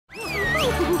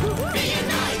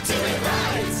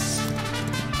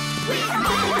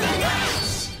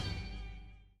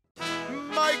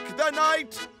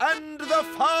a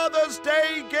Father's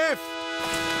Day gift.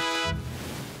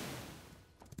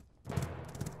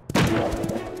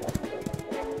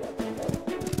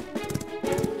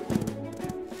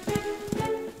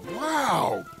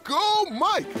 Wow, go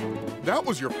Mike! That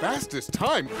was your fastest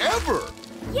time ever!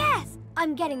 Yes,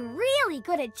 I'm getting really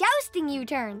good at jousting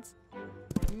U-turns.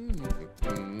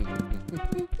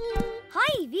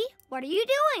 Hi, Evie. What are you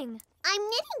doing? I'm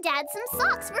knitting Dad some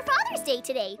socks for Father's Day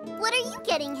today. What are you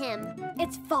getting him?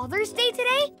 It's Father's Day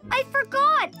today? I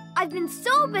forgot! I've been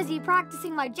so busy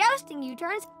practicing my jousting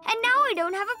U-turns, and now I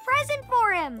don't have a present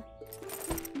for him.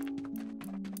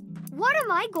 What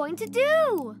am I going to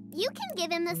do? You can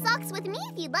give him the socks with me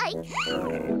if you'd like.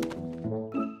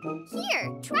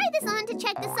 Here, try this on to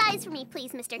check the size for me,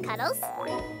 please, Mr. Cuddles.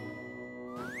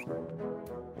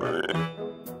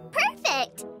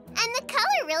 Perfect! And the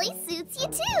color really suits you,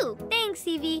 too. Thanks,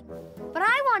 Evie. But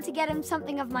I want to get him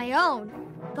something of my own.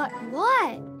 But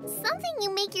what? Something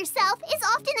you make yourself is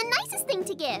often the nicest thing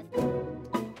to give.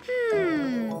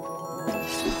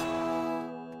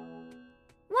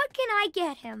 What can I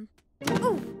get him?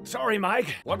 Ooh. Sorry,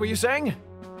 Mike. What were you saying?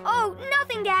 Oh,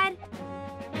 nothing, Dad.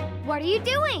 What are you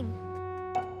doing?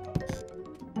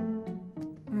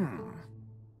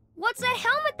 What's that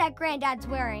helmet that Granddad's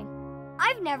wearing?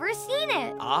 I've never seen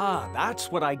it. Ah,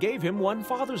 that's what I gave him one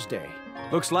Father's Day.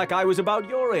 Looks like I was about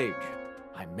your age.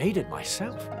 I made it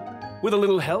myself. With a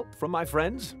little help from my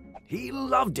friends. He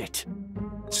loved it.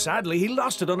 Sadly, he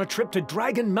lost it on a trip to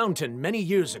Dragon Mountain many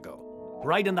years ago.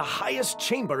 Right in the highest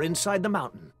chamber inside the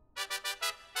mountain.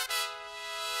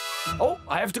 Oh,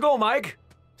 I have to go, Mike.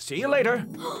 See you later.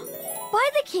 By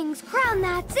the King's Crown,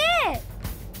 that's it!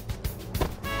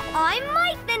 I'm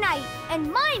Mike the Knight,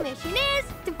 and my mission is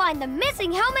to find the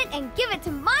missing helmet and give it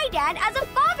to my dad as a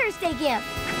Father's Day gift.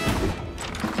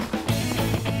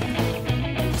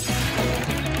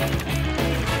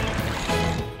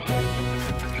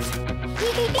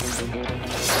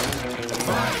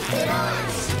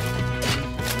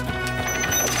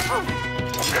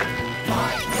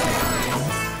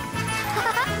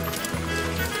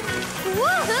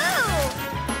 Woohoo!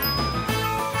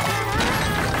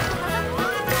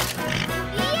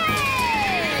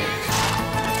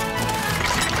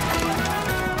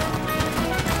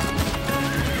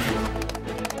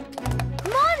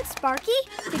 Sparky,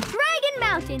 to Dragon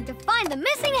Mountain to find the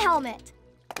missing helmet.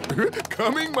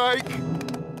 Coming, Mike.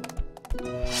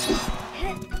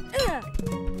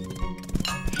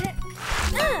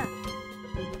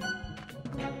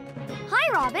 Hi,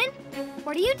 Robin.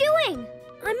 What are you doing?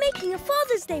 I'm making a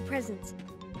Father's Day present.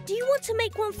 Do you want to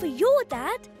make one for your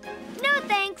dad? No,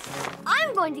 thanks.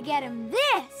 I'm going to get him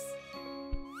this.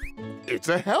 It's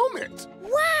a helmet.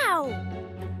 Wow!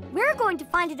 We're going to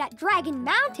find it at Dragon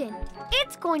Mountain.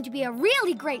 It's going to be a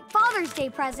really great Father's Day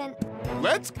present.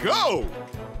 Let's go!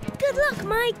 Good luck,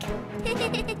 Mike.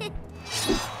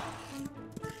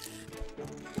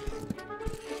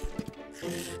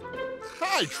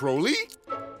 Hi, Trolley.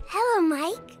 Hello,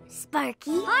 Mike.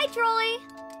 Sparky. Hi, Trolley.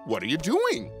 What are you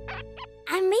doing?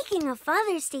 I'm making a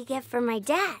Father's Day gift for my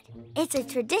dad. It's a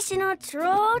traditional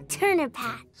troll turnip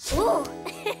hat. Ooh.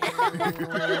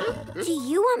 Do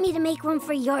you want me to make one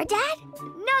for your dad?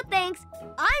 No, thanks.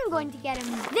 I'm going to get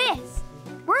him this.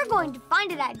 We're going to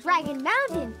find it at Dragon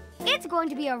Mountain. It's going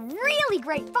to be a really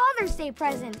great Father's Day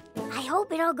present. I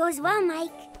hope it all goes well,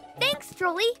 Mike. Thanks,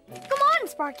 Trolley. Come on,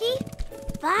 Sparky.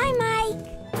 Bye, Mike.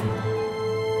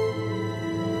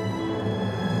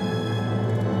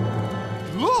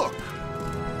 Look!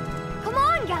 Come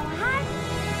on, Galahad.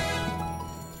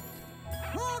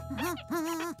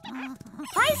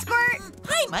 Hi, Squirt.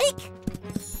 Hi, Mike.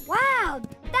 Wow,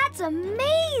 that's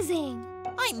amazing.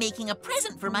 I'm making a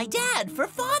present for my dad for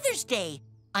Father's Day.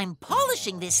 I'm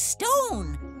polishing this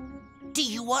stone. Do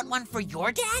you want one for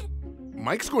your dad?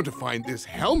 Mike's going to find this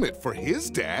helmet for his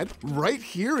dad right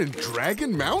here in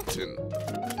Dragon Mountain.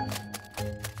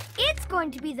 It's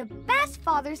going to be the best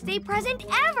Father's Day present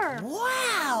ever.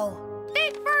 Wow!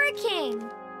 Fit for a king.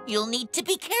 You'll need to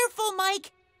be careful,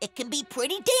 Mike. It can be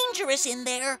pretty dangerous in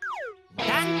there.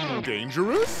 Dun,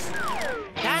 Dangerous?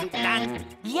 dun, dun.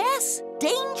 Yes,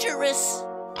 dangerous.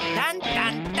 Dun,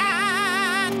 dun,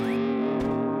 dun.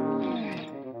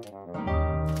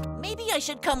 Maybe I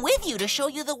should come with you to show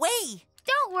you the way.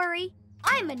 Don't worry.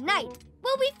 I'm a knight.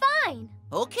 We'll be fine.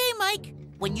 Okay, Mike.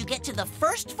 When you get to the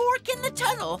first fork in the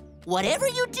tunnel, whatever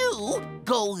you do,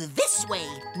 go this way,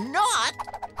 not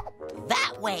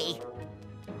that way.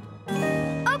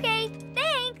 Okay,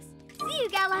 thanks. See you,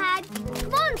 Galahad.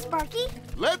 Come on, Sparky.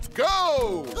 Let's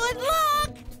go! Good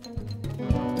luck!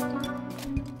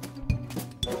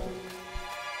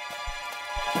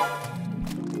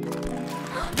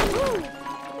 Ooh.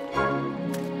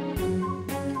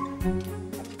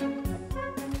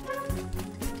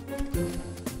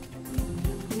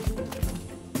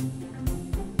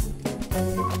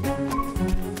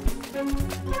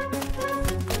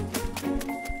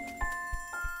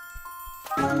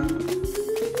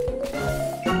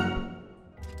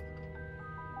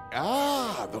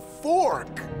 Ah, the fork.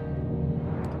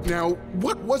 Now,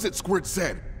 what was it Squirt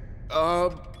said?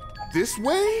 This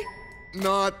way?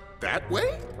 Not that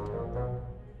way?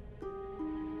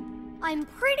 I'm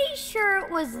pretty sure it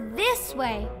was this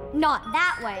way, not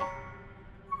that way.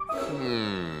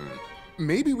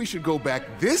 Maybe we should go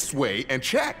back this way and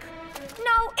check.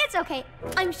 No, it's okay.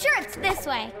 I'm sure it's this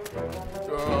way.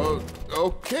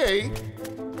 Okay.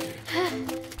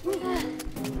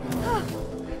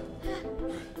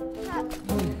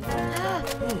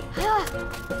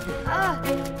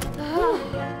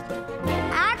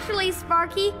 Actually,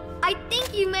 Sparky, I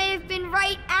think you may have been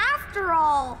right after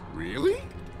all. Really?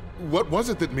 What was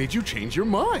it that made you change your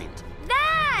mind?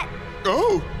 That!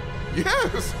 Oh,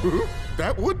 yes.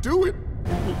 That would do it.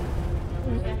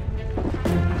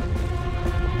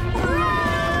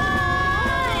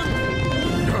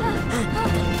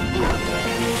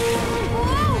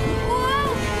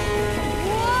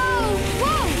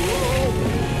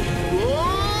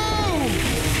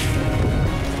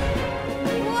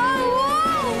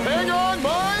 Hang on,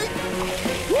 Mike!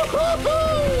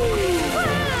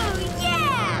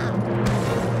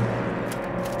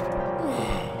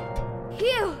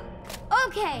 Phew!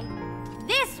 Okay,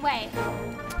 this way.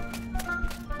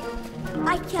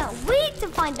 I can't wait to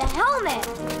find the helmet.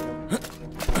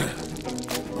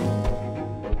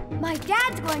 My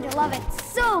dad's going to love it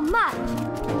so much.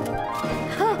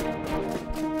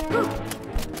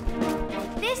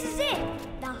 This is it,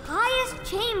 the highest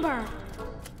chamber.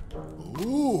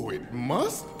 Ooh, it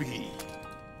must be.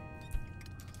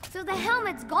 So the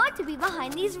helmet's got to be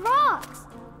behind these rocks.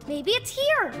 Maybe it's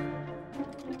here.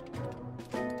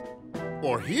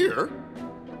 Or here.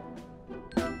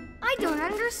 I don't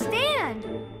understand.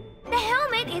 The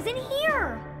helmet isn't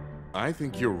here. I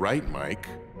think you're right, Mike.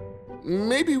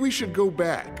 Maybe we should go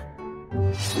back.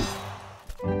 Yay!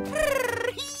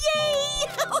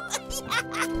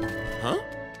 Huh?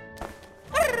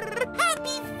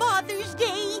 Happy Father's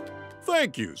Day!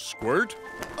 Thank you, Squirt.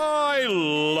 I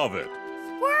love it.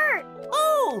 Squirt!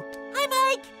 Oh, hi,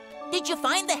 Mike. Did you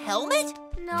find the helmet?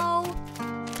 No,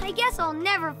 I guess I'll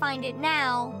never find it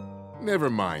now. Never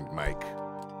mind, Mike.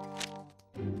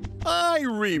 I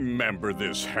remember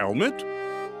this helmet.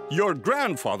 Your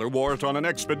grandfather wore it on an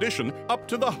expedition up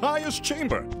to the highest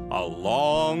chamber a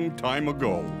long time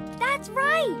ago. That's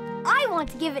right. I want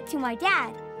to give it to my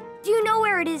dad. Do you know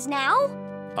where it is now?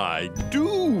 I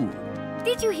do.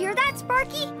 Did you hear that,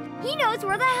 Sparky? He knows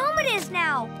where the helmet is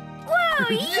now. Whoa,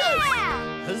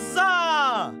 yeah!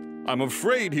 Huzzah! I'm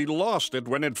afraid he lost it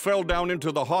when it fell down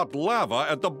into the hot lava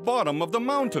at the bottom of the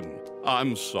mountain.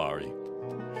 I'm sorry.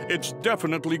 It's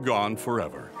definitely gone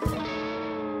forever.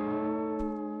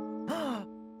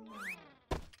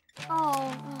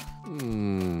 Oh.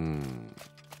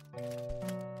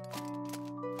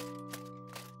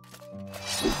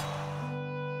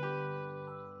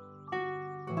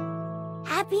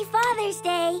 Happy Father's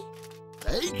Day!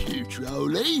 Thank you,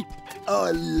 Trolley.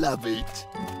 I love it.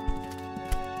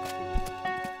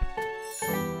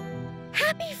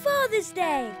 Happy Father's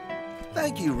Day!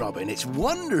 Thank you, Robin. It's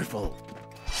wonderful.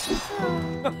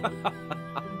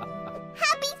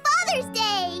 Happy Father's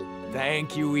Day!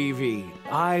 Thank you, Evie.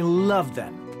 I love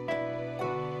them.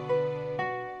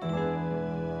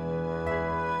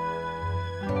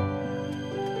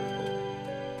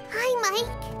 Hi,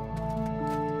 Mike.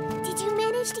 Did you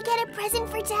manage to get a present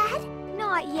for Dad?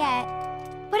 Not yet.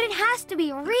 But it has to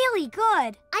be really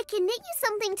good. I can knit you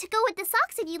something to go with the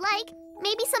socks if you like.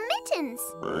 Maybe some mittens.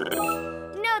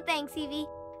 No thanks, Evie.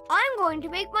 I'm going to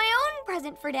make my own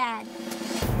present for Dad.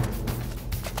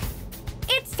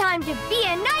 It's time to be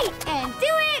a knight and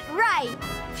do it right.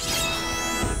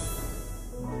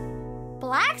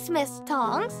 Blacksmith's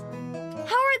tongs?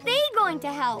 How are they going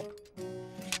to help?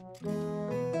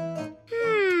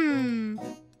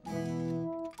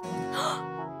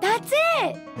 That's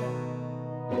it!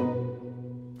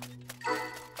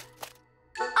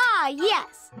 Ah,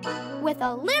 yes. With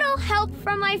a little help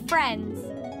from my friends.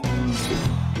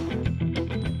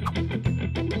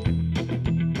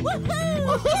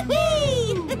 Oh,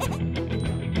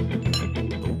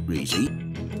 easy.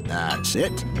 That's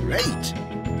it. Great.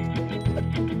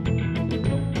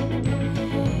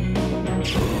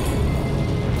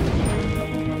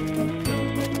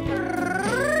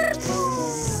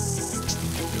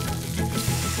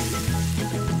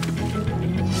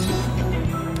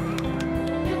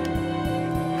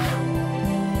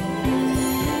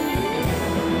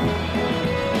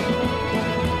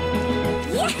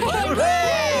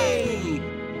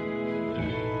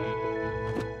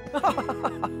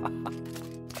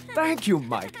 Thank you,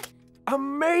 Mike.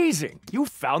 Amazing! You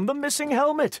found the missing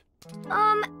helmet.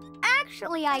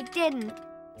 Actually, I didn't.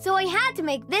 So I had to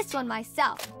make this one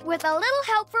myself, with a little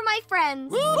help from my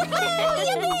friends.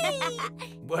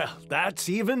 Well, that's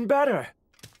even better.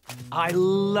 I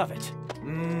love it.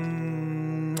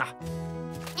 Mwah.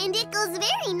 And it goes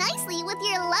very nicely with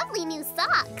your lovely new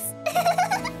socks.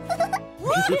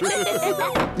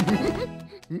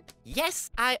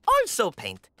 Yes, I also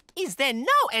paint. Is there no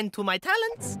end to my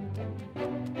talents?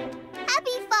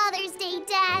 Happy Father's Day,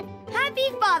 Dad. Happy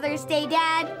Father's Day,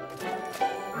 Dad.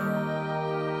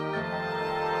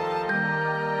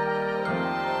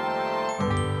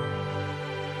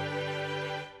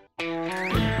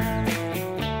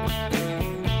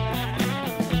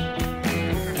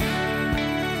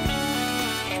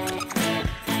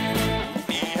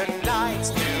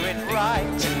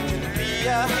 Be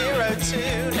a hero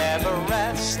too, never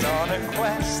rest on a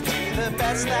quest to the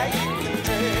best that you can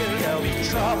do. There'll be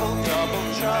trouble,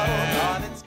 trouble, trouble,